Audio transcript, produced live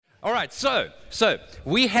All right, so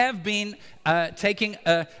we have been taking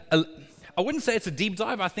I wouldn't say it's a deep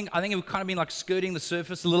dive. I think we've kind of been like skirting the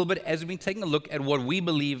surface a little bit as we've been taking a look at what we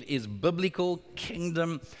believe is biblical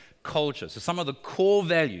kingdom culture. So some of the core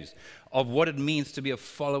values of what it means to be a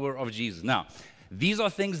follower of Jesus. Now, these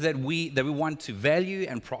are things that we want to value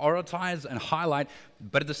and prioritize and highlight,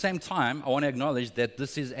 but at the same time, I want to acknowledge that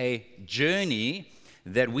this is a journey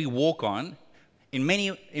that we walk on in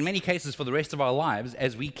many cases for the rest of our lives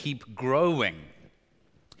as we keep growing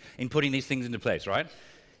in putting these things into place, right?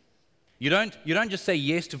 You don't just say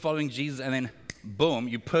yes to following Jesus and then boom,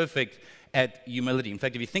 you're perfect at humility. In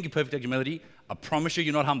fact, if you think you're perfect at humility, I promise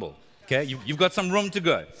you're not humble. Okay, you've got some room to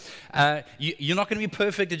go. You're not going to be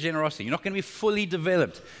perfect at generosity. You're not going to be fully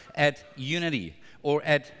developed at unity or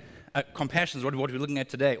at compassion, is what we're looking at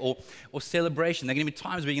today, or celebration. There are going to be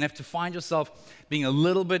times where you're going to have to find yourself being a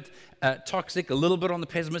little bit toxic, a little bit on the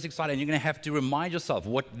pessimistic side, and you're going to have to remind yourself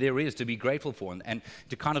what there is to be grateful for and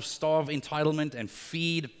to kind of starve entitlement and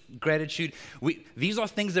feed gratitude. These are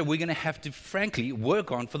things that we're going to have to, frankly,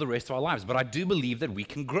 work on for the rest of our lives. But I do believe that we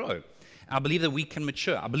can grow. I believe that we can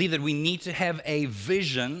mature. I believe that we need to have a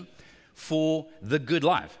vision for the good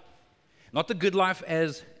life. Not the good life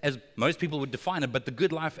as most people would define it, but the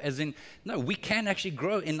good life as in, no, we can actually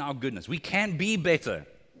grow in our goodness. We can be better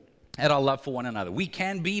at our love for one another. We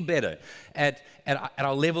can be better at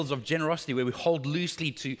our levels of generosity where we hold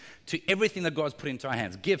loosely to everything that God's put into our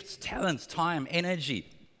hands. Gifts, talents, time, energy,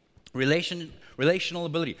 relational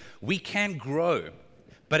ability. We can grow,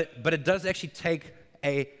 but it does actually take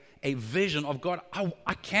a vision of God.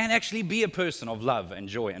 I can actually be a person of love and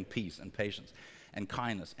joy and peace and patience and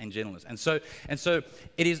kindness and gentleness. And so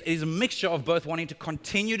it is a mixture of both wanting to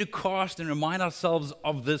continue to cast and remind ourselves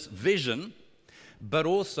of this vision, but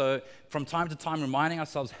also from time to time reminding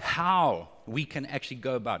ourselves how we can actually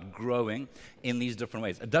go about growing in these different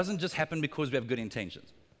ways. It doesn't just happen because we have good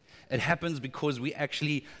intentions. It happens because we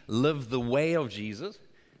actually live the way of Jesus,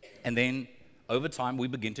 and then over time we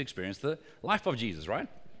begin to experience the life of Jesus, right?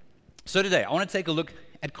 So today, I want to take a look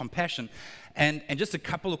at compassion and just a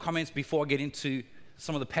couple of comments before I get into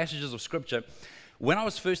some of the passages of Scripture. When I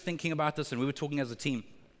was first thinking about this and we were talking as a team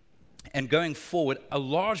and going forward, a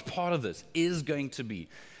large part of this is going to be,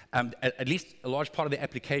 at least a large part of the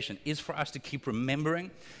application is for us to keep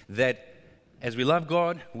remembering that as we love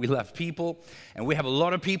God, we love people, and we have a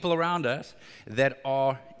lot of people around us that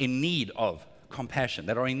are in need of compassion,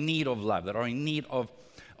 that are in need of love, that are in need of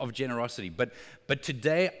generosity. But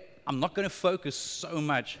today, I'm not going to focus so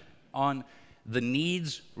much on the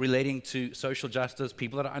needs relating to social justice,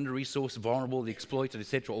 people that are under-resourced, vulnerable, the exploited,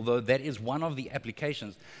 etc., although that is one of the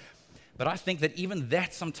applications. But I think that even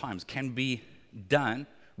that sometimes can be done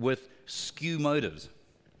with skew motives.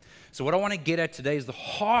 So what I want to get at today is the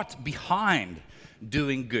heart behind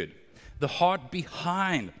doing good, the heart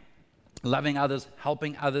behind loving others,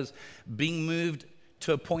 helping others, being moved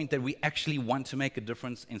to a point that we actually want to make a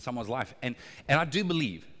difference in someone's life. And I do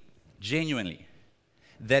believe, genuinely,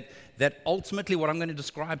 that ultimately what I'm going to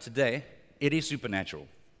describe today, it is supernatural.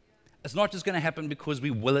 It's not just going to happen because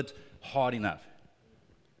we will it hard enough.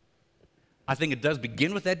 I think it does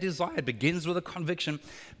begin with that desire. It begins with a conviction.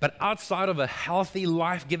 But outside of a healthy,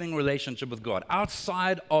 life-giving relationship with God,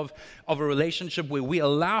 outside of a relationship where we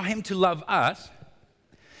allow Him to love us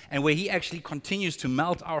and where He actually continues to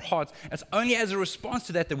melt our hearts, it's only as a response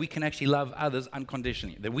to that we can actually love others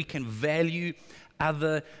unconditionally, that we can value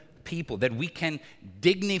other people, that we can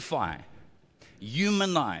dignify,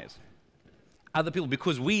 humanize other people,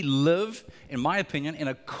 because we live, in my opinion, in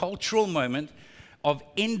a cultural moment of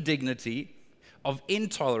indignity, of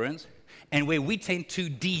intolerance, and where we tend to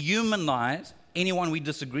dehumanize anyone we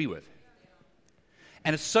disagree with.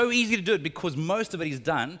 And it's so easy to do it because most of it is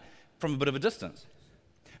done from a bit of a distance.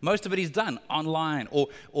 Most of it is done online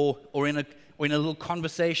or in a little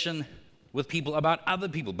conversation with people about other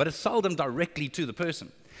people, but it's seldom directly to the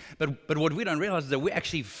person. But what we don't realize is that we're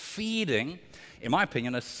actually feeding, in my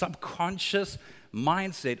opinion, a subconscious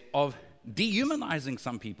mindset of dehumanizing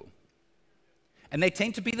some people. And they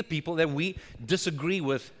tend to be the people that we disagree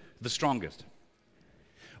with the strongest,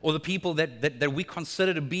 or the people that we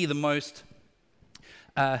consider to be the most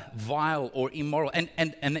vile or immoral.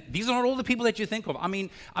 And these are not all the people that you think of. I mean,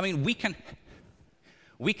 we can.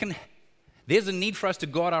 There's a need for us to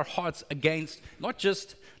guard our hearts against not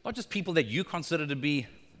just people that you consider to be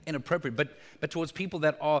inappropriate, but towards people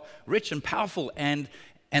that are rich and powerful and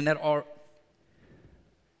that are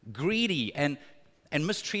greedy and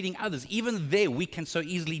mistreating others. Even there, we can so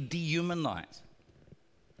easily dehumanize.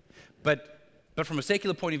 But from a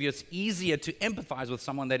secular point of view, it's easier to empathize with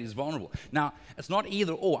someone that is vulnerable. Now, it's not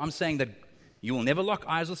either or. I'm saying that You will never lock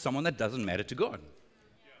eyes with someone that doesn't matter to God.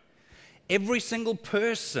 Every single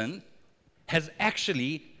person has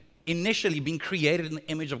actually initially been created in the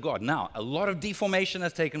image of God. Now, a lot of deformation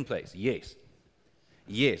has taken place. Yes.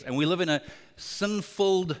 Yes. And we live in a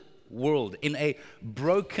sin-filled world, in a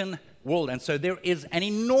broken world. And so there is an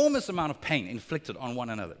enormous amount of pain inflicted on one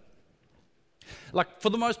another. Like, for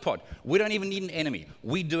the most part, we don't even need an enemy.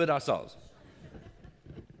 We do it ourselves.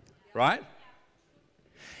 Right?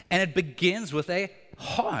 And it begins with a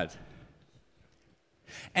heart.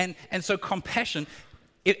 And so compassion,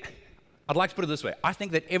 I'd like to put it this way. I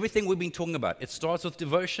think that everything we've been talking about, it starts with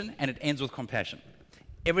devotion and it ends with compassion.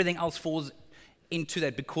 Everything else falls into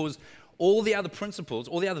that because all the other principles,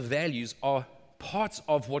 all the other values are parts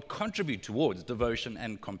of what contribute towards devotion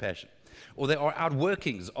and compassion. Or they are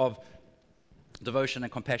outworkings of devotion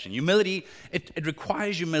and compassion. Humility, it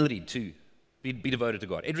requires humility to be devoted to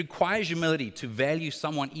God. It requires humility to value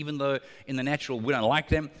someone even though in the natural we don't like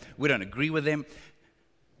them, we don't agree with them,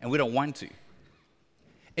 and we don't want to.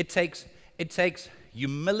 It takes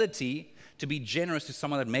humility to be generous to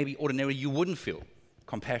someone that maybe ordinarily you wouldn't feel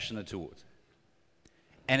compassionate towards.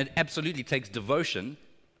 And it absolutely takes devotion.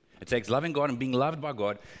 It takes loving God and being loved by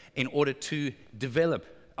God in order to develop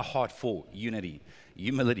a heart for unity,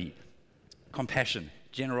 humility, compassion,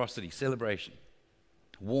 generosity, celebration,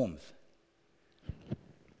 warmth.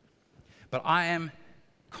 But I am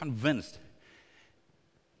convinced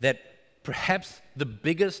that perhaps the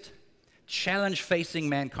biggest challenge facing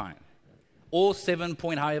mankind, all 7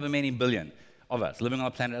 point however many billion of us living on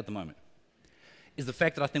the planet at the moment, is the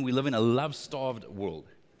fact that I think we live in a love-starved world.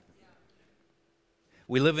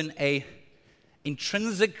 We live in a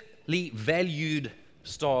intrinsically valued,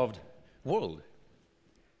 starved world.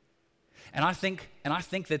 And I think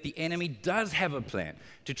that the enemy does have a plan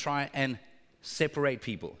to try and separate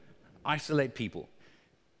people, isolate people,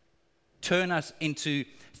 turn us into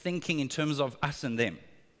thinking in terms of us and them.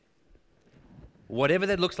 Whatever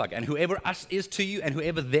that looks like, and whoever us is to you and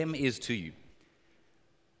whoever them is to you.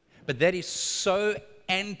 But that is so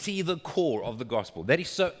anti the core of the gospel. That is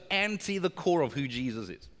so anti the core of who Jesus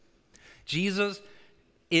is. Jesus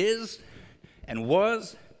is and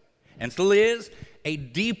was and still is a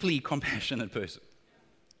deeply compassionate person.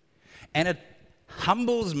 And it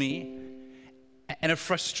humbles me, and it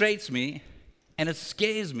frustrates me, and it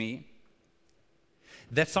scares me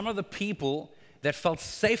that some of the people that felt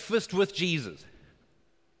safest with Jesus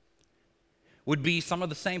would be some of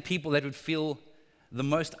the same people that would feel the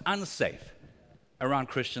most unsafe around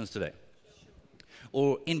Christians today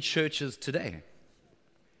or in churches today.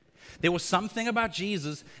 There was something about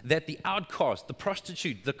Jesus that the outcast, the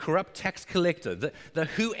prostitute, the corrupt tax collector, the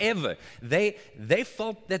whoever, they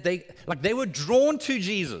felt that they were drawn to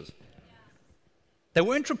Jesus. They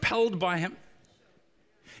weren't repelled by him.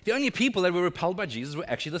 The only people that were repelled by Jesus were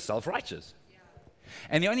actually the self-righteous.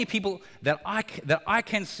 And the only people that I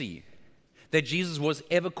can see that Jesus was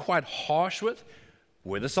ever quite harsh with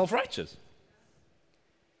were the self-righteous.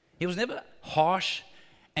 He was never harsh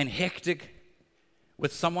and hectic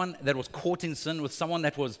with someone that was caught in sin, with someone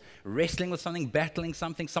that was wrestling with something, battling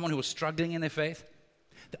something, someone who was struggling in their faith.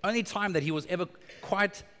 The only time that he was ever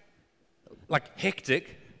quite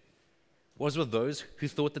hectic was with those who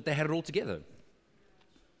thought that they had it all together.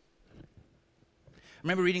 I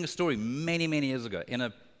remember reading a story many, many years ago in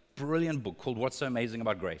a brilliant book called What's So Amazing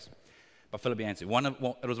About Grace by Philip Yancey. It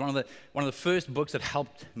was one of the first books that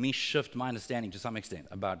helped me shift my understanding to some extent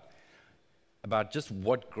about just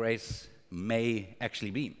what grace may actually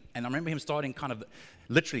be. And I remember him starting kind of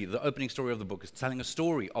literally the opening story of the book is telling a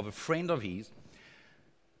story of a friend of his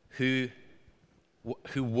who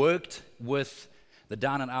worked with the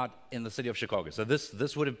down and out in the city of Chicago. So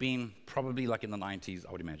this would have been probably like in the 90s,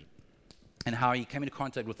 I would imagine. And how he came into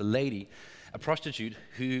contact with a lady, a prostitute,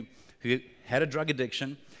 who had a drug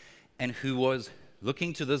addiction and who was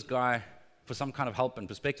looking to this guy for some kind of help and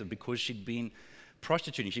perspective because she'd been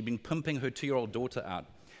prostituting. She'd been pimping her 2-year-old daughter out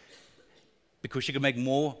because she could make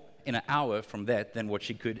more in an hour from that than what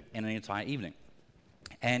she could in an entire evening.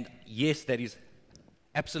 And yes, that is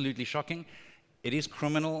absolutely shocking. It is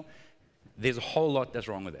criminal. There's a whole lot that's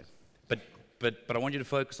wrong with that. But I want you to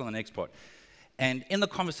focus on the next part. And in the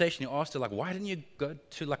conversation, he asked her, why didn't you go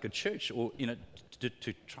to a church or,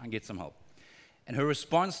 to try and get some help? And her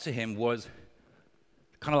response to him was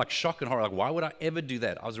kind of like shock and horror. Why would I ever do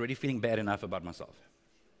that? I was already feeling bad enough about myself.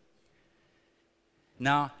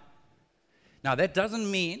 Now that doesn't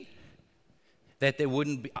mean that there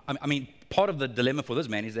wouldn't be, I mean, part of the dilemma for this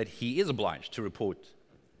man is that he is obliged to report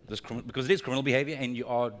this criminal, because it is criminal behavior and you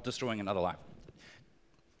are destroying another life.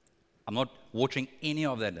 I'm not watering any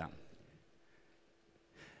of that down.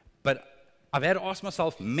 But I've had to ask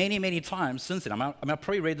myself many, many times since then. I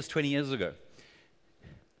probably read this 20 years ago.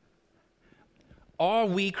 Are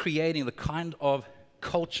we creating the kind of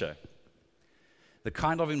culture, the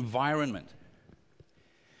kind of environment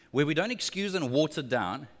where we don't excuse and water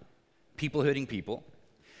down people hurting people,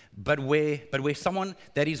 but where someone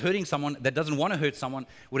that is hurting someone that doesn't want to hurt someone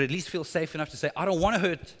would at least feel safe enough to say, I don't want to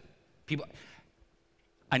hurt people.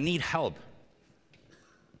 I need help.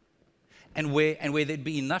 And where there'd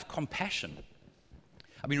be enough compassion.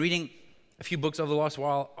 I've been reading a few books over the last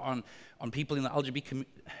while on people in the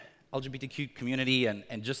LGBTQ community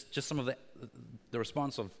and just some of the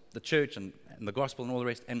response of the church and the gospel and all the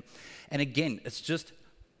rest. And again, it's just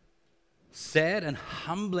sad and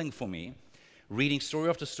humbling for me reading story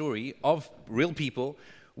after story of real people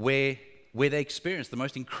where they experience the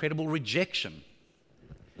most incredible rejection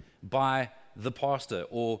by the pastor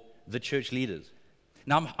or the church leaders.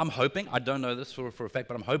 Now, I'm hoping, I don't know this for a fact,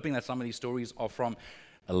 but I'm hoping that some of these stories are from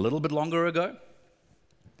a little bit longer ago,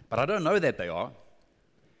 but I don't know that they are.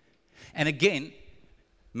 And again,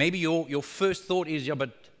 maybe your first thought is, yeah,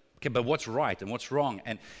 but what's right and what's wrong?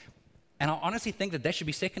 And I honestly think that should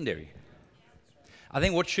be secondary. I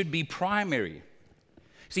think what should be primary.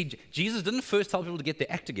 See, Jesus didn't first tell people to get their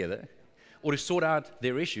act together or to sort out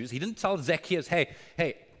their issues. He didn't tell Zacchaeus, hey,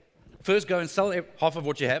 first go and sell half of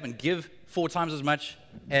what you have and give 4 times as much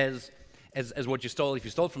as what you stole if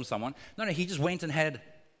you stole from someone. No, he just went and had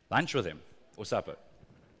lunch with him or supper.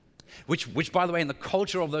 Which, by the way, in the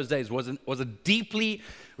culture of those days was a deeply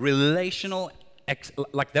relational,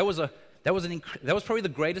 that was probably the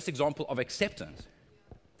greatest example of acceptance.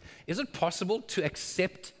 Is it possible to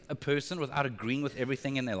accept a person without agreeing with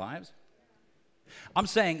everything in their lives? I'm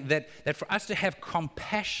saying that for us to have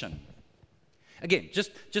compassion, again,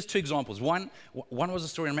 just 2 examples. One was a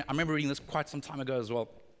story, I remember reading this quite some time ago as well,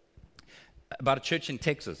 about a church in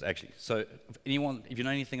Texas, actually. So if you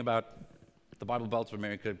know anything about the Bible Belt of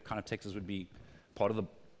America, kind of Texas would be part of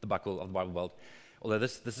the buckle of the Bible Belt. Although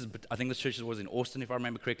I think this church was in Austin, if I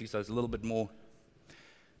remember correctly, so it's a little bit more,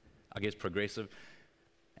 I guess, progressive.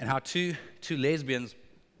 And how two lesbians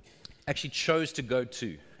actually chose to go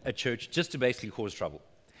to a church just to basically cause trouble.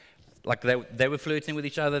 Like they were flirting with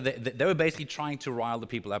each other. They were basically trying to rile the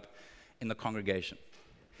people up in the congregation.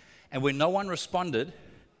 And when no one responded,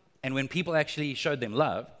 and when people actually showed them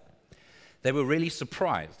love, they were really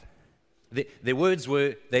surprised. Their words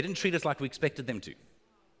were, they didn't treat us like we expected them to.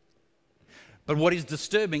 But what is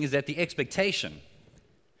disturbing is that the expectation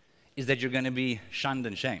is that you're going to be shunned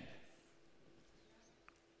and shamed.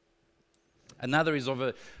 Another is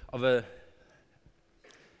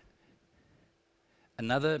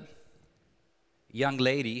another young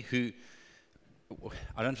lady who,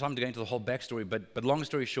 I don't have time to go into the whole backstory, but long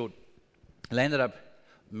story short, ended up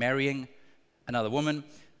marrying another woman.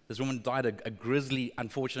 This woman died a grisly,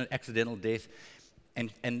 unfortunate, accidental death.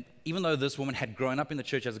 And even though this woman had grown up in the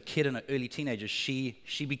church as a kid and an early teenager, she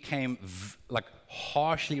became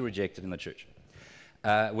harshly rejected in the church.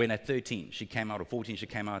 When at 13 she came out, or 14 she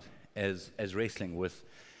came out as wrestling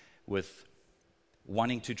with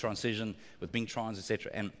wanting to transition, with being trans,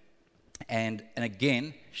 etc. And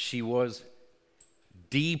again, she was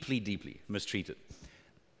deeply, deeply mistreated.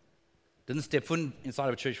 Didn't step foot inside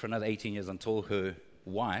of a church for another 18 years until her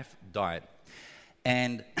wife died.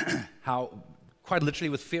 And how, quite literally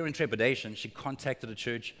with fear and trepidation, she contacted a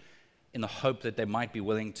church in the hope that they might be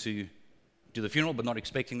willing to do the funeral, but not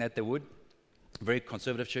expecting that they would. A very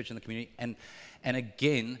conservative church in the community. And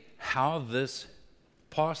again, how this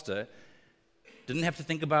pastor didn't have to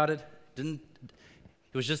think about it,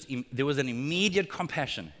 there was an immediate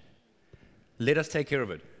compassion. Let us take care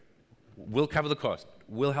of it. We'll cover the cost.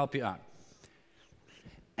 We'll help you out.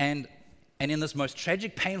 And in this most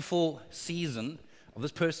tragic, painful season of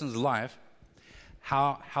this person's life,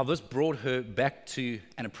 how this brought her back to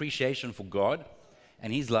an appreciation for God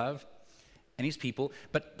and His love and His people.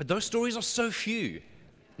 But those stories are so few.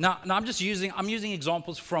 Now I'm using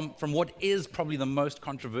examples from what is probably the most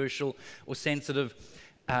controversial or sensitive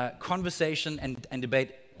conversation and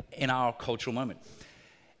debate in our cultural moment.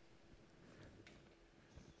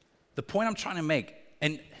 The point I'm trying to make,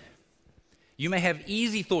 and you may have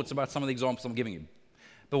easy thoughts about some of the examples I'm giving you,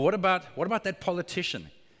 but what about that politician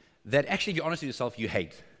that actually, if you're honest with yourself, you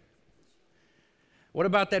hate? What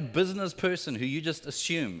about that business person who you just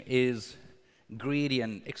assume is greedy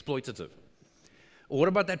and exploitative? Or what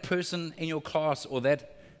about that person in your class or that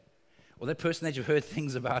person that you've heard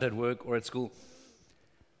things about at work or at school?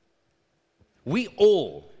 We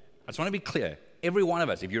all, I just want to be clear, every one of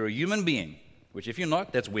us, if you're a human being, which if you're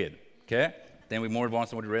not, that's weird, okay? Then we're more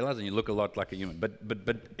advanced than what we realize and you look a lot like a human. But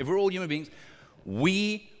if we're all human beings,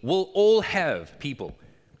 we will all have people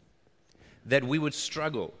that we would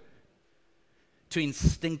struggle to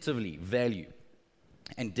instinctively value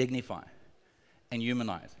and dignify and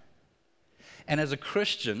humanize. And as a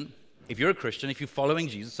Christian, if you're a Christian, if you're following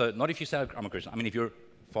Jesus, so not if you say, I'm a Christian, I mean if you're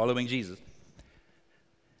following Jesus,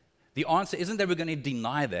 the answer isn't that we're going to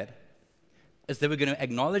deny that, it's that we're going to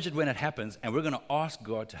acknowledge it when it happens, and we're going to ask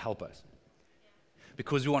God to help us.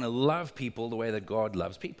 Because we want to love people the way that God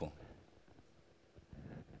loves people.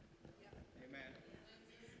 Amen.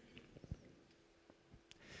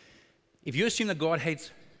 If you assume that God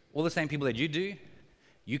hates all the same people that you do,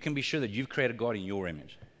 you can be sure that you've created God in your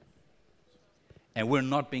image. And we're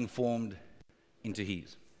not being formed into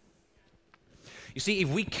His. You see, if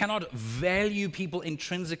we cannot value people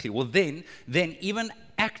intrinsically, well then even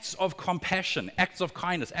acts of compassion, acts of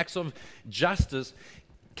kindness, acts of justice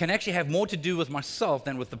can actually have more to do with myself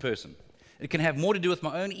than with the person. It can have more to do with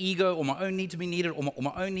my own ego or my own need to be needed or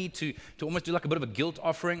my own need to almost do like a bit of a guilt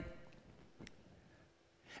offering.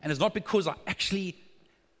 And it's not because I actually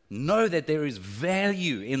know that there is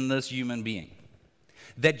value in this human being.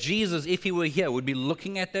 That Jesus, if He were here, would be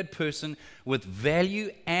looking at that person with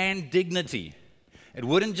value and dignity. It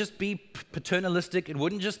wouldn't just be paternalistic. It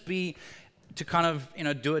wouldn't just be to kind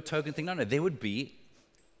of, do a token thing. No, there would be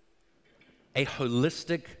a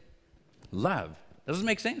holistic love. Does this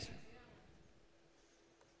make sense?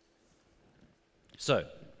 So,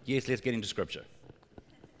 yes, let's get into Scripture.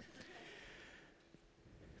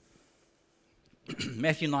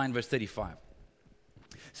 Matthew 9, verse 35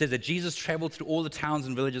 says that Jesus traveled through all the towns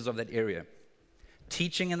and villages of that area,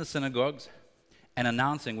 teaching in the synagogues and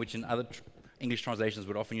announcing, which in other English translations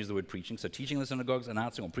would often use the word preaching. So teaching in the synagogues,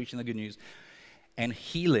 announcing or preaching the good news, and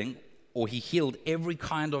healing, or He healed every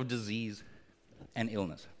kind of disease and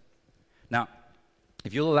illness. Now,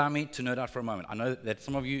 if you'll allow me to nerd out for a moment, I know that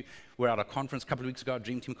some of you were at a conference a couple of weeks ago,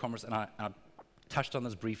 Dream Team Conference, and I touched on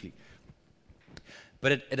this briefly.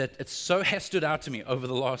 But it so has stood out to me over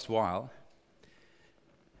the last while,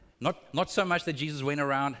 not so much that Jesus went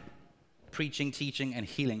around preaching, teaching, and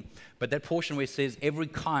healing, but that portion where it says every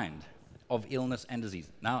kind of illness and disease.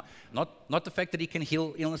 Now, not the fact that He can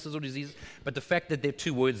heal illnesses or diseases, but the fact that there are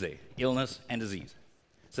two words there, illness and disease.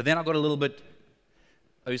 So then I got a little bit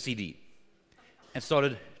OCD and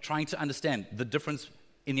started trying to understand the difference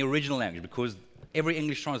in the original language, because every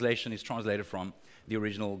English translation is translated from the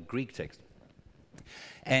original Greek text.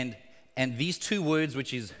 And these two words,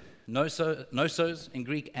 which is nosos in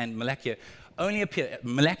Greek and malakia,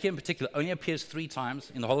 malakia in particular, only appears 3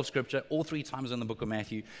 times in the whole of Scripture, all 3 times in the book of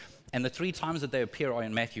Matthew. And the 3 times that they appear are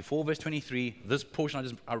in Matthew 4, verse 23, this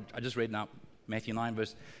portion I just read now, Matthew 9,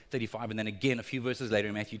 verse 35, and then again a few verses later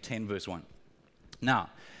in Matthew 10, verse 1. Now,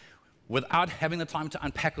 without having the time to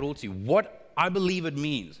unpack it all to you, what I believe it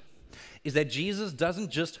means is that Jesus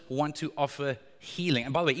doesn't just want to offer healing.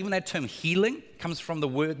 And by the way, even that term healing comes from the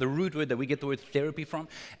root word that we get the word therapy from.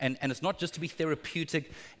 And it's not just to be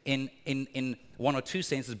therapeutic in 1 or 2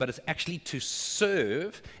 senses, but it's actually to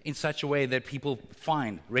serve in such a way that people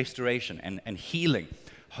find restoration and healing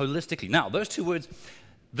holistically. Now, those 2 words,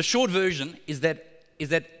 the short version is that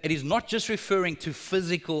it is not just referring to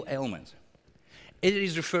physical ailments. It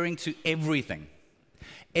is referring to everything.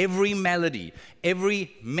 Every malady,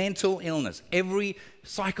 every mental illness, every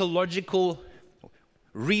psychological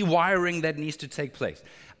rewiring that needs to take place.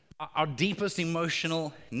 Our deepest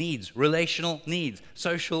emotional needs, relational needs,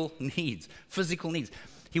 social needs, physical needs.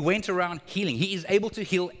 He went around healing. He is able to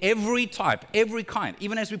heal every type, every kind,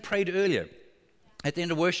 even as we prayed earlier at the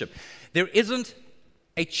end of worship. There isn't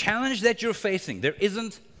a challenge that you're facing. There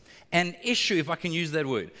isn't an issue, if I can use that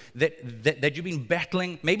word, that you've been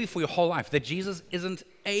battling maybe for your whole life, that Jesus isn't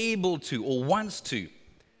able to or wants to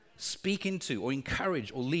speak into or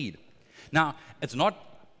encourage or lead. Now, it's not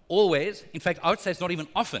always, in fact, I would say it's not even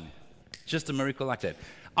often just a miracle like that.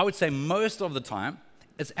 I would say most of the time,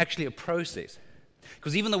 it's actually a process.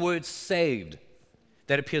 Because even the word saved,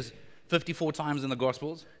 that appears 54 times in the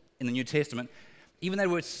Gospels, in the New Testament, even that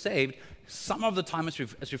word saved, some of the time it's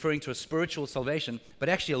referring to a spiritual salvation, but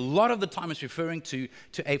actually a lot of the time it's referring to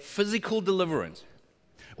a physical deliverance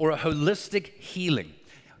or a holistic healing.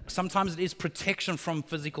 Sometimes it is protection from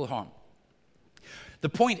physical harm. The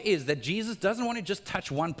point is that Jesus doesn't want to just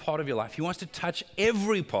touch one part of your life. He wants to touch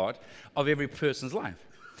every part of every person's life.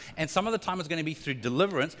 And some of the time it's going to be through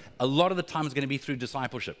deliverance. A lot of the time it's going to be through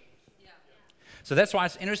discipleship. So that's why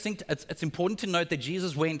it's interesting, it's important to note that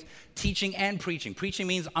Jesus went teaching and preaching. Preaching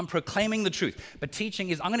means I'm proclaiming the truth. But teaching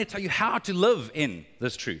is I'm going to tell you how to live in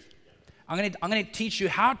this truth. I'm going to teach you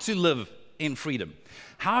how to live in freedom,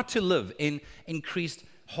 how to live in increased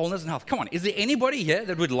Wholeness and health. Come on, is there anybody here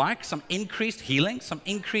that would like some increased healing, some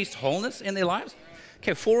increased wholeness in their lives?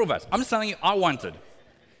 Okay, 4 of us. I'm just telling you, I wanted.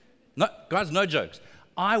 No, guys, no jokes.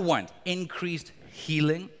 I want increased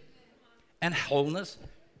healing and wholeness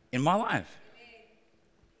in my life.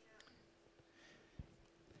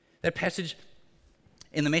 That passage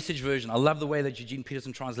in the Message version, I love the way that Eugene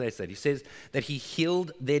Peterson translates that. He says that he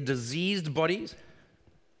healed their diseased bodies,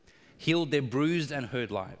 healed their bruised and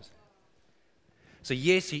hurt lives. So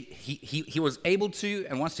yes, he was able to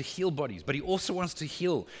and wants to heal bodies, but he also wants to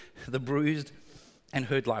heal the bruised and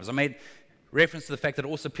hurt lives. I made reference to the fact that it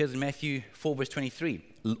also appears in Matthew 4, verse 23.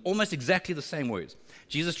 Almost exactly the same words.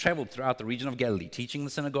 Jesus traveled throughout the region of Galilee, teaching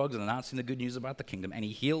the synagogues and announcing the good news about the kingdom, and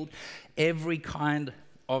he healed every kind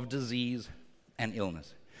of disease and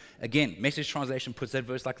illness. Again, Message translation puts that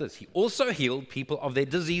verse like this. He also healed people of their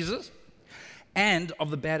diseases and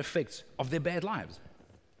of the bad effects of their bad lives.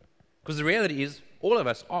 Because the reality is, all of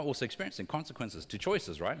us are also experiencing consequences to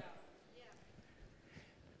choices, right?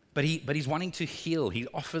 But he's wanting to heal. He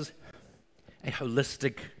offers a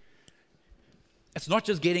holistic. It's not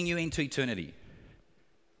just getting you into eternity.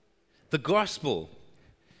 The gospel,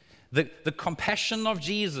 the compassion of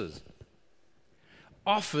Jesus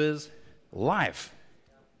offers life.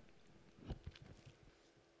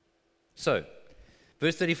 So,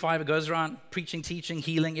 verse 35, it goes around preaching, teaching,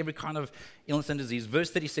 healing every kind of illness and disease.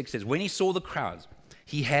 Verse 36 says, when he saw the crowds,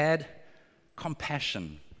 he had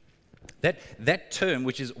compassion. That term,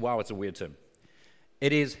 which is, wow, it's a weird term.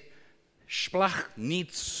 It is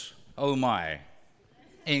splachnizomai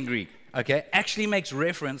in Greek, okay? Actually makes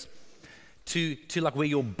reference to like where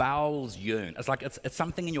your bowels yearn. It's like it's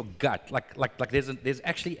something in your gut. Like there's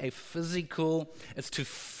actually a physical, it's to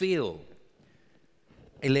feel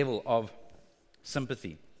a level of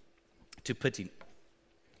sympathy, to pity.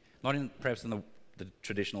 Not perhaps in the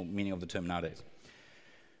traditional meaning of the term nowadays.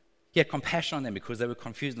 He had compassion on them because they were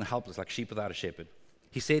confused and helpless like sheep without a shepherd.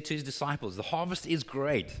 He said to his disciples, the harvest is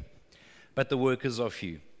great, but the workers are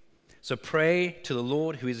few. So pray to the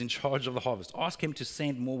Lord who is in charge of the harvest. Ask him to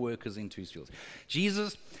send more workers into his fields.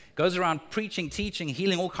 Jesus goes around preaching, teaching,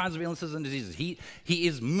 healing all kinds of illnesses and diseases. He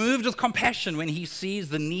is moved with compassion when he sees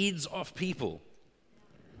the needs of people.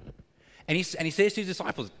 And he says to his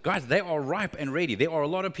disciples, guys, they are ripe and ready. There are a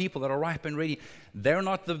lot of people that are ripe and ready. They're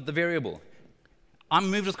not the variable. I'm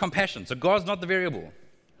moved with compassion. So God's not the variable.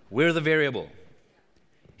 We're the variable.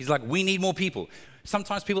 He's like, we need more people.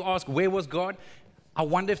 Sometimes people ask, where was God? I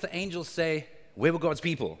wonder if the angels say, where were God's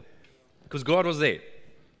people? Because God was there.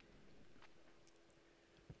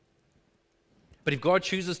 But if God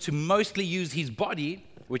chooses to mostly use his body,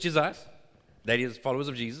 which is us, that is, followers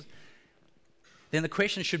of Jesus, then the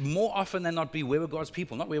question should more often than not be, where were God's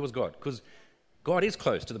people? Not where was God? Because God is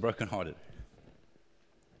close to the brokenhearted.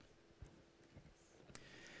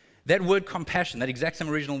 That word compassion, that exact same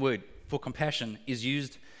original word for compassion, is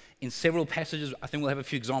used in several passages. I think we'll have a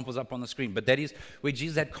few examples up on the screen, but that is where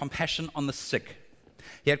Jesus had compassion on the sick.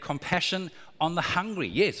 He had compassion on the hungry.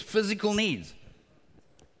 Yes, physical needs.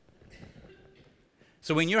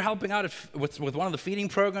 So when you're helping out with one of the feeding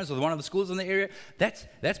programs or one of the schools in the area, that's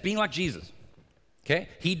being like Jesus. Okay?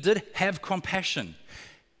 He did have compassion.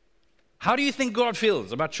 How do you think God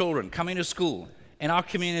feels about children coming to school in our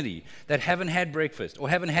community that haven't had breakfast or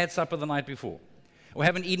haven't had supper the night before or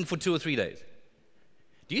haven't eaten for 2 or 3 days?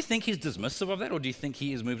 Do you think he's dismissive of that, or do you think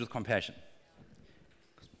he is moved with compassion?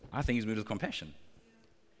 I think he's moved with compassion.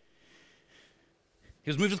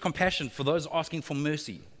 He was moved with compassion for those asking for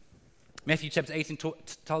mercy. Matthew chapter 18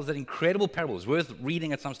 tells that incredible parable. It's worth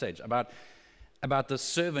reading at some stage about the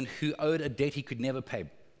servant who owed a debt he could never pay.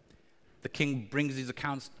 The king brings his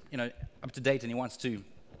accounts, up to date, and he wants to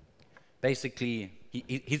basically,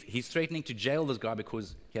 he's threatening to jail this guy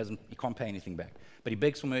because he can't pay anything back. But he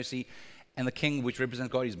begs for mercy. And the king, which represents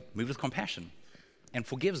God, is moved with compassion and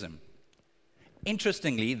forgives him.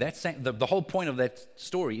 Interestingly, the whole point of that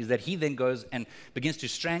story is that he then goes and begins to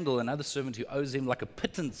strangle another servant who owes him like a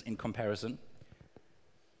pittance in comparison.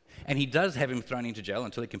 And he does have him thrown into jail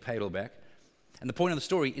until he can pay it all back. And the point of the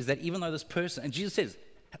story is that even though this person, and Jesus says,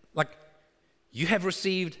 you have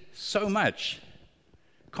received so much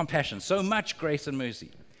compassion, so much grace and mercy,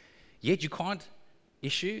 yet you can't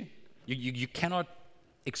issue, you cannot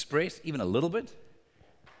express even a little bit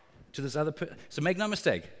to this other person. So make no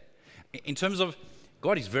mistake, in terms of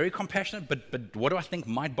God, he's very compassionate, but what do I think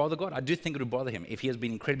might bother God? I do think it would bother him if he has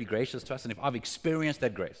been incredibly gracious to us and if I've experienced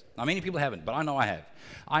that grace. Now, many people haven't, but I know I have.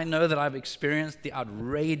 I know that I've experienced the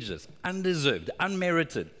outrageous, undeserved,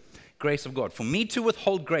 unmerited grace of God. For me to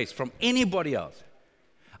withhold grace from anybody else,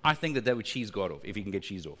 I think that would cheese God off, if he can get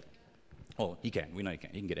cheesed off. Oh, he can. We know he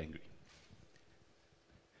can. He can get angry.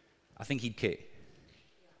 I think he'd care.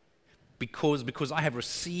 Because I have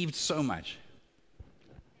received so much.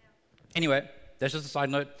 Anyway, that's just a side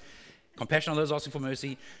note. Compassion on those asking for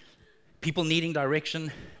mercy, people needing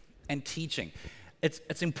direction, and teaching.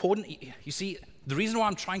 It's important. You see, the reason why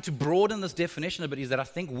I'm trying to broaden this definition a bit is that I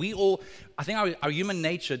think our human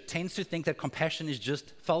nature tends to think that compassion is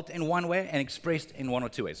just felt in one way and expressed in one or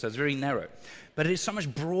two ways. So it's very narrow. But it is so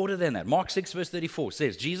much broader than that. Mark 6 verse 34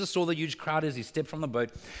 says, Jesus saw the huge crowd as he stepped from the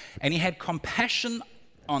boat, and he had compassion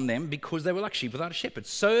on them because they were like sheep without a shepherd.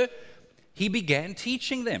 So he began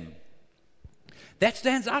teaching them. That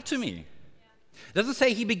stands out to me. It doesn't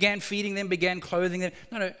say he began feeding them, began clothing them.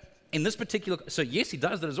 No. In this particular, so yes, he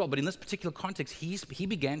does that as well, but in this particular context, he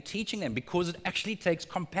began teaching them because it actually takes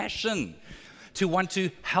compassion to want to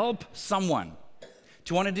help someone,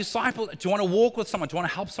 to want to disciple, to want to walk with someone, to want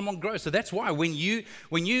to help someone grow. So that's why when you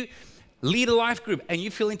lead a life group and you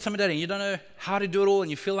feel intimidated and you don't know how to do it all and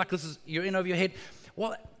you feel like you're in over your head,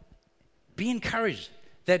 well, be encouraged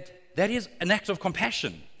that is an act of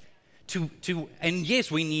compassion. And yes,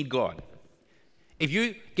 we need God. If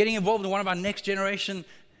you're getting involved in one of our next generation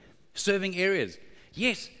serving areas,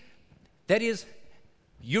 yes,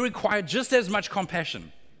 you require just as much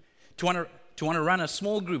compassion to want to run a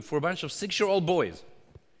small group for a bunch of 6-year-old boys.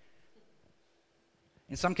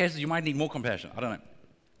 In some cases, you might need more compassion. I don't know.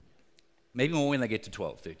 Maybe more when they get to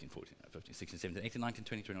 12, 13, 14, 15, 16, 17, 18, 19,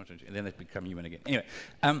 20, 21, 22, and then they become human again. Anyway,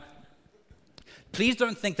 please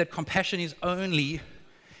don't think that compassion is only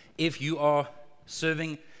if you are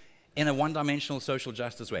serving in a one-dimensional social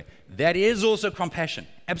justice way. That is also compassion,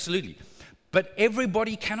 absolutely. But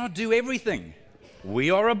everybody cannot do everything. We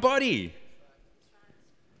are a body.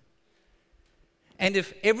 And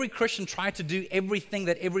if every Christian tried to do everything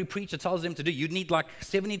that every preacher tells them to do, you'd need like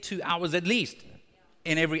 72 hours at least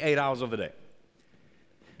in every 8 hours of the day.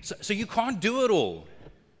 So you can't do it all.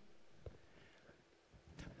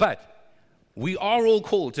 But we are all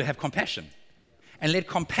called to have compassion. And let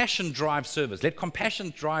compassion drive service. Let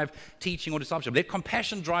compassion drive teaching or discipleship. Let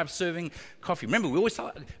compassion drive serving coffee. Remember,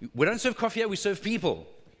 we don't serve coffee here, we serve people.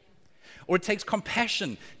 Or it takes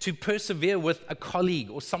compassion to persevere with a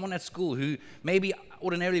colleague or someone at school who maybe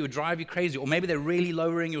ordinarily would drive you crazy, or maybe they're really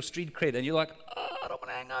lowering your street cred, and you're like, oh, I don't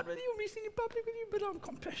want to hang out with you, I'm meeting in public with you, but I'm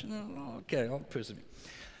compassionate. Oh, okay, I'll persevere.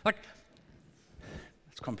 Like,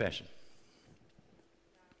 it's compassion.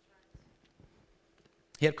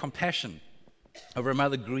 He had compassion over a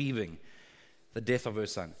mother grieving the death of her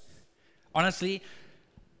son. Honestly,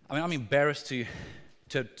 I'm embarrassed to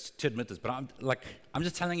admit this, but I'm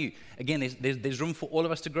just telling you, again, there's room for all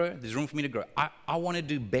of us to grow. There's room for me to grow. I want to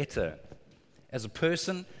do better as a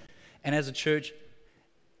person and as a church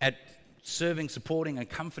at serving, supporting, and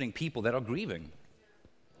comforting people that are grieving.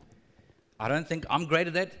 I don't think I'm great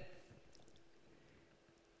at that,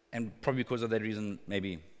 and probably because of that reason,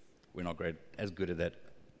 maybe we're not as good at that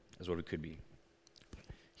as what we could be.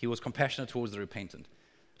 He was compassionate towards the repentant.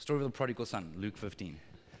 Story of the prodigal son, Luke 15.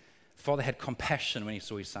 Father had compassion when he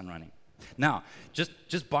saw his son running. Now,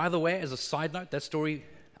 just by the way, as a side note, that story,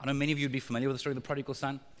 I know many of you would be familiar with the story of the prodigal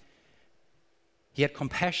son. He had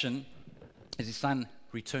compassion as his son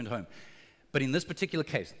returned home. But in this particular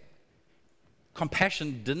case,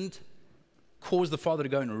 compassion didn't cause the father to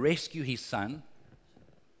go and rescue his son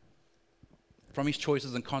from his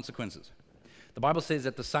choices and consequences. The Bible says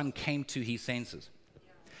that the son came to his senses.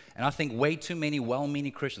 And I think way too many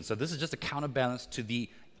well-meaning Christians, so this is just a counterbalance to the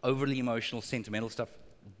overly emotional, sentimental stuff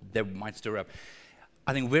that might stir up.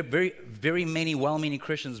 I think very, very many well-meaning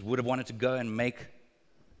Christians would have wanted to go and make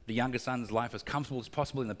the younger son's life as comfortable as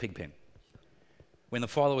possible in the pig pen, when the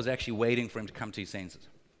father was actually waiting for him to come to his senses.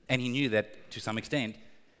 And he knew that, to some extent,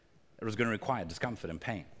 it was going to require discomfort and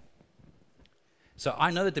pain. So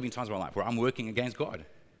I know that there have been times in my life where I'm working against God,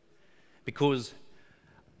 because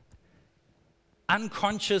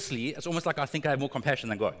unconsciously, it's almost like I think I have more compassion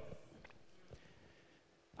than God.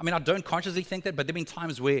 I mean, I don't consciously think that, but there have been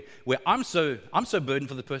times where I'm so burdened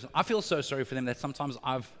for the person. I feel so sorry for them that sometimes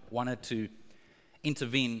I've wanted to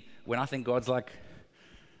intervene when I think God's like,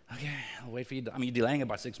 okay, I'll wait for you. I mean, you're delaying it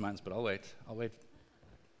by 6 months, but I'll wait.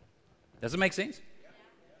 Does it make sense?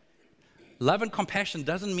 Love and compassion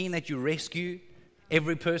doesn't mean that you rescue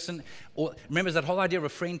every person. Or remember, that whole idea of a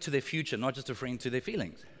friend to their future, not just a friend to their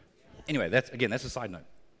feelings. Anyway, that's a side note.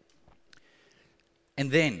 And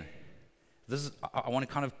then, I want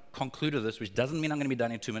to kind of conclude with this, which doesn't mean I'm going to be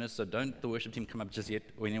done in 2 minutes, so don't the worship team come up just yet,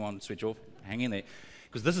 or anyone switch off. Hang in there.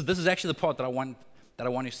 Because this is actually the part that I want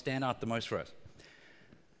to stand out the most for us.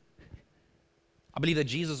 I believe that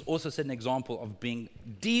Jesus also set an example of being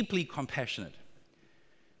deeply compassionate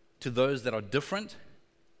to those that are different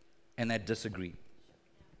and that disagree.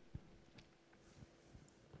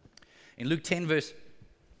 In Luke 10, verse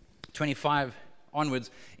 25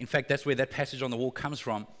 onwards, in fact, that's where that passage on the wall comes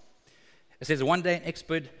from. It says, one day an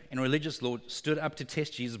expert in religious law stood up to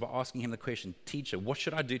test Jesus by asking him the question, "Teacher, what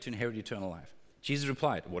should I do to inherit eternal life?" Jesus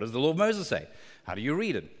replied, "What does the law of Moses say? How do you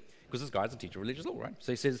read it?" Because this guy's a teacher of religious law, right?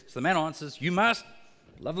 So he says, so the man answers, "You must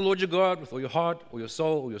love the Lord your God with all your heart, all your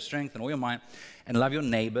soul, all your strength, and all your mind, and love your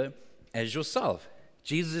neighbor as yourself."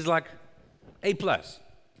 Jesus is like, A+.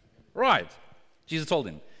 Right. Jesus told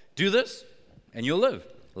him, do this, and you'll live.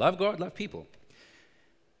 Love God, love people.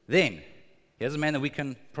 Then, here's a man that we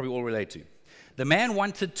can probably all relate to. The man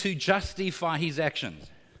wanted to justify his actions.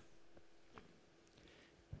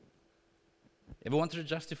 Ever wanted to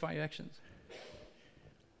justify your actions?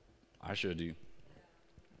 I sure do.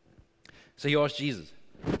 So he asked Jesus,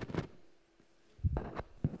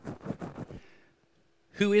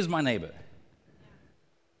 "Who is my neighbor?"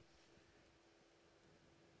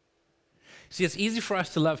 See, it's easy for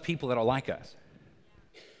us to love people that are like us.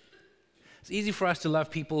 It's easy for us to love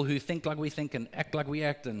people who think like we think and act like we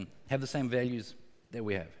act and have the same values that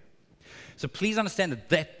we have. So please understand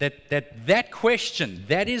that question,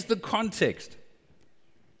 that is the context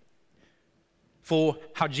for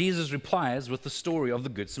how Jesus replies with the story of the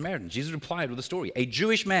Good Samaritan. Jesus replied with a story. A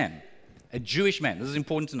Jewish man, this is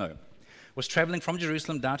important to know, was traveling from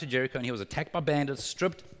Jerusalem down to Jericho, and he was attacked by bandits,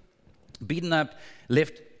 stripped, beaten up,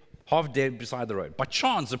 left half dead beside the road. By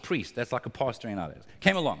chance, a priest, that's like a pastor in others,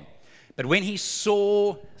 came along. But when he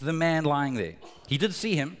saw the man lying there, he did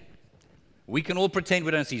see him. We can all pretend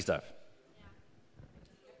we don't see stuff.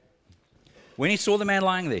 When he saw the man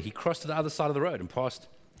lying there, he crossed to the other side of the road and passed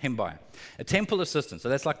him by. A temple assistant, so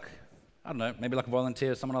that's like, I don't know, maybe like a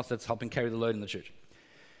volunteer, someone else that's helping carry the load in the church,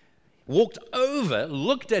 walked over,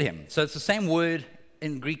 looked at him. So it's the same word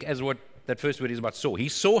in Greek as what that first word is about saw. He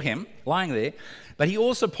saw him lying there, but he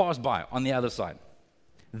also passed by on the other side.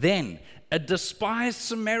 Then a despised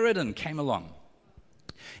Samaritan came along.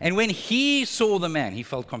 And when he saw the man, he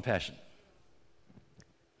felt compassion.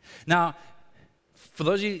 Now, for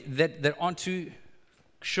those of you that aren't too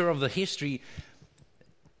sure of the history,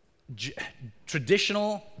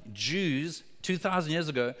 traditional Jews 2,000 years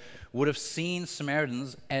ago would have seen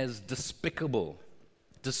Samaritans as despicable,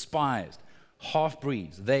 despised,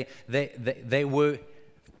 half-breeds. They were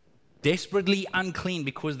desperately unclean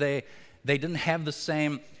because they didn't have the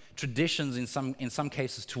same traditions in some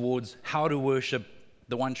cases towards how to worship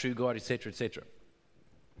the one true God, etc., etc.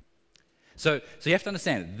 So you have to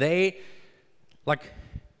understand,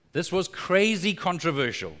 this was crazy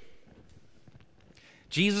controversial.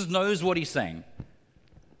 Jesus knows what he's saying.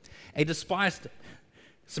 A despised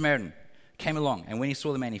Samaritan came along, and when he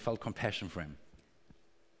saw the man, he felt compassion for him.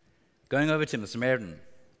 Going over to him, the Samaritan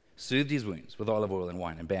soothed his wounds with olive oil and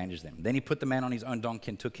wine and bandaged them. Then he put the man on his own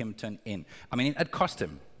donkey and took him to an inn. I mean, it cost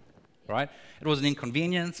him, right? It was an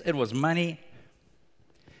inconvenience. It was money.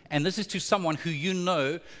 And this is to someone who you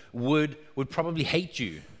know would probably hate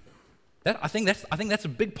you. I think that's a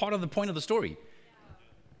big part of the point of the story.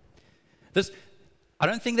 I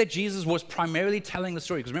don't think that Jesus was primarily telling the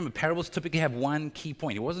story, because remember, parables typically have one key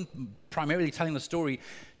point. He wasn't primarily telling the story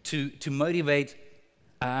to motivate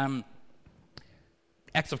acts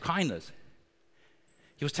of kindness.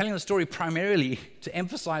 He was telling the story primarily to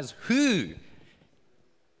emphasize who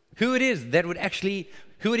it is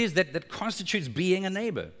that constitutes being a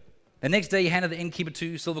neighbor. The next day, he handed the innkeeper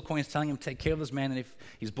 2 silver coins, telling him, "Take care of this man, and if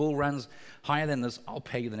his bill runs higher than this, I'll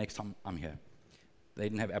pay you the next time I'm here." They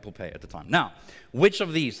didn't have Apple Pay at the time. Now, which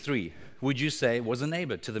of these 3 would you say was a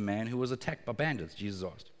neighbor to the man who was attacked by bandits? Jesus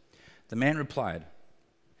asked. The man replied,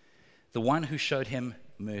 "The one who showed him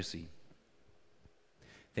mercy."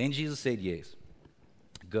 Then Jesus said, "Yes,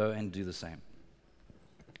 go and do the same."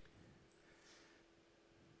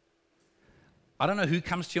 I don't know who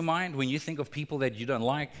comes to your mind when you think of people that you don't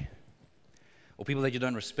like or people that you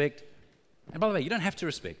don't respect. And by the way, you don't have to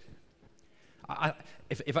respect.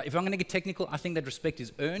 If I'm going to get technical, I think that respect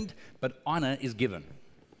is earned, but honor is given.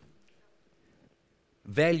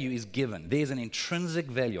 Value is given. There's an intrinsic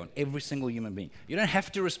value on every single human being. You don't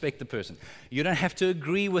have to respect the person. You don't have to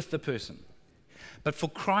agree with the person. But for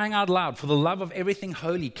crying out loud, for the love of everything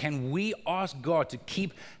holy, can we ask God to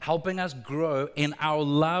keep helping us grow in our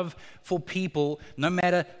love for people, no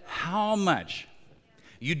matter how much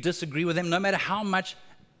you disagree with them, no matter how much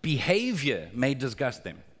behavior may disgust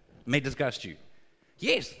them, may disgust you?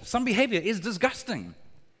 Yes, some behavior is disgusting.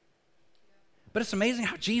 But it's amazing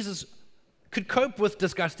how Jesus could cope with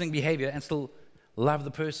disgusting behavior and still love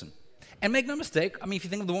the person. And make no mistake, I mean, if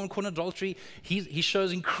you think of the woman caught in adultery, he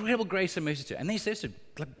shows incredible grace and mercy to her. And then he says to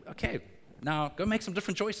her, okay, now go make some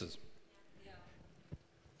different choices. Yeah.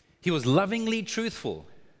 He was lovingly truthful.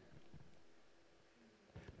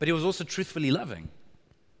 but he was also truthfully loving.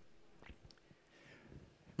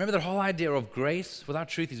 Remember that whole idea of grace without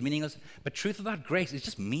truth is meaningless, but truth without grace is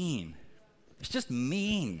just mean. It's just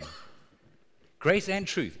mean. Grace and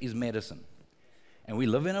truth is medicine. And we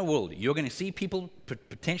live in a world, you're going to see people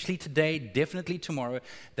potentially today, definitely tomorrow,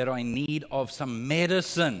 that are in need of some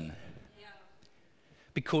medicine.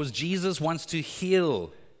 Because Jesus wants to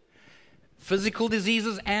heal physical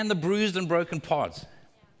diseases and the bruised and broken parts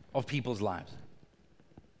of people's lives.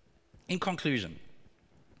 In conclusion,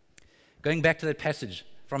 going back to that passage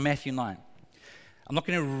from Matthew 9, I'm not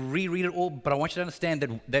going to reread it all, but I want you to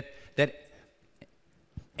understand that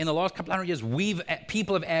in the last couple hundred years,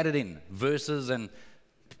 people have added in verses and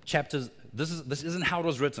chapters. This isn't how it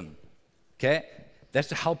was written. Okay? That's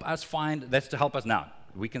to help us now.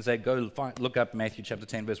 We can say, look up Matthew chapter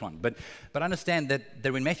 10, verse 1. But understand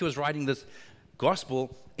that when Matthew was writing this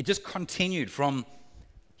gospel, it just continued from,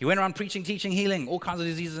 he went around preaching, teaching, healing, all kinds of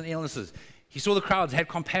diseases and illnesses. He saw the crowds, had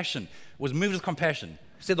compassion, was moved with compassion.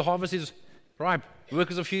 He said the harvest is ripe,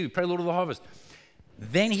 workers are few, pray the Lord of the harvest.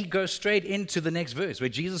 Then he goes straight into the next verse where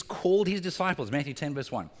Jesus called his disciples, Matthew 10,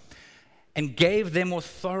 verse 1, and gave them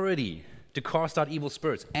authority to cast out evil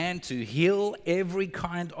spirits and to heal every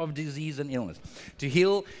kind of disease and illness, to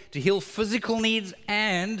heal physical needs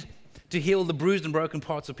and to heal the bruised and broken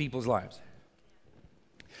parts of people's lives.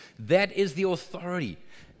 That is the authority.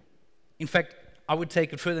 In fact, I would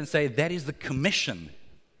take it further and say that is the commission.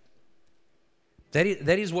 That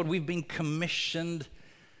is what we've been commissioned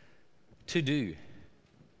to do.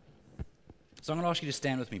 So I'm going to ask you to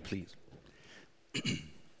stand with me, please.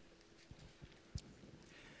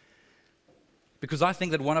 Because I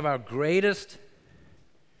think that one of our greatest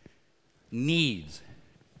needs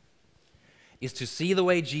is to see the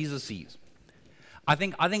way Jesus sees. I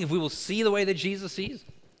think if we will see the way that Jesus sees,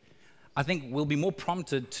 I think we'll be more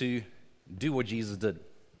prompted to do what Jesus did,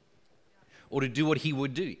 or to do what he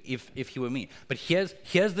would do if he were me. But here's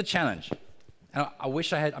the challenge. And I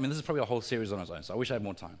wish I had, this is probably a whole series on its own, so I wish I had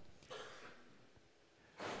more time.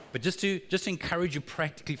 But just to encourage you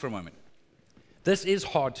practically for a moment, this is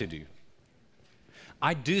hard to do.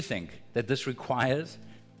 I do think that this requires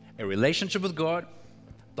a relationship with God,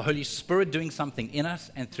 the Holy Spirit doing something in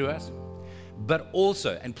us and through us, but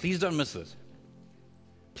also, and please don't miss this,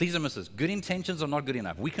 good intentions are not good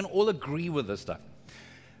enough. We can all agree with this stuff.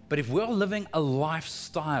 But if we're living a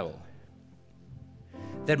lifestyle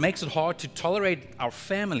that makes it hard to tolerate our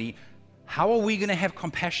family, how are we going to have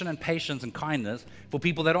compassion and patience and kindness for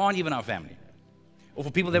people that aren't even our family? Or for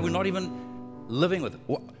people that we're not even living with?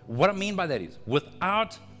 What I mean by that is,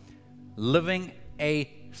 without living a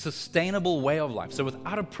sustainable way of life, so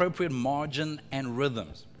without appropriate margin and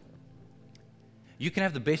rhythms, you can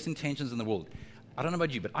have the best intentions in the world. I don't know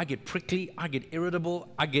about you, but I get prickly, I get irritable,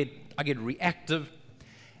 I get reactive,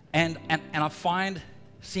 and I find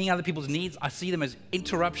seeing other people's needs, I see them as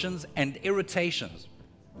interruptions and irritations.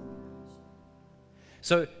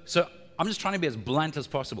 So I'm just trying to be as blunt as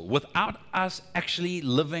possible. Without us actually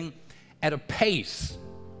living at a pace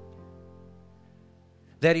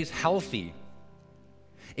that is healthy,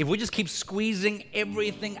 if we just keep squeezing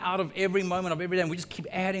everything out of every moment of every day and we just keep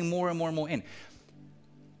adding more and more and more in,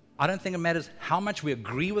 I don't think it matters how much we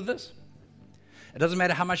agree with this. It doesn't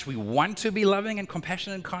matter how much we want to be loving and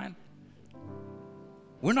compassionate and kind.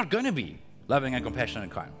 We're not going to be loving and compassionate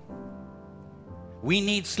and kind. We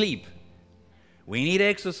need sleep. We need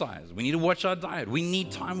exercise. We need to watch our diet. We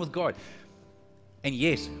need time with God. And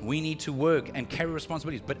yes, we need to work and carry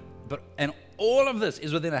responsibilities. And all of this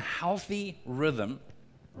is within a healthy rhythm,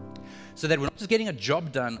 so that we're not just getting a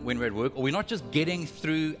job done when we're at work, or we're not just getting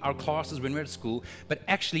through our classes when we're at school, but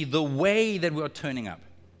actually the way that we are turning up.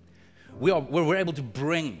 We're able to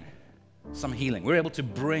bring some healing. We're able to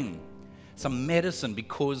bring some medicine,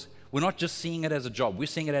 because we're not just seeing it as a job. We're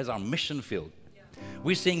seeing it as our mission field.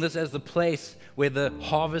 We're seeing this as the place where the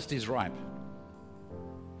harvest is ripe.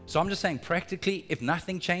 So I'm just saying, practically, if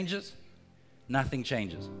nothing changes, nothing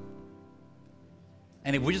changes.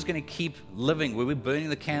 And if we're just going to keep living where we're burning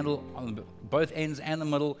the candle on both ends and the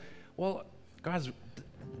middle, well, guys,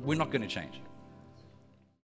 we're not going to change.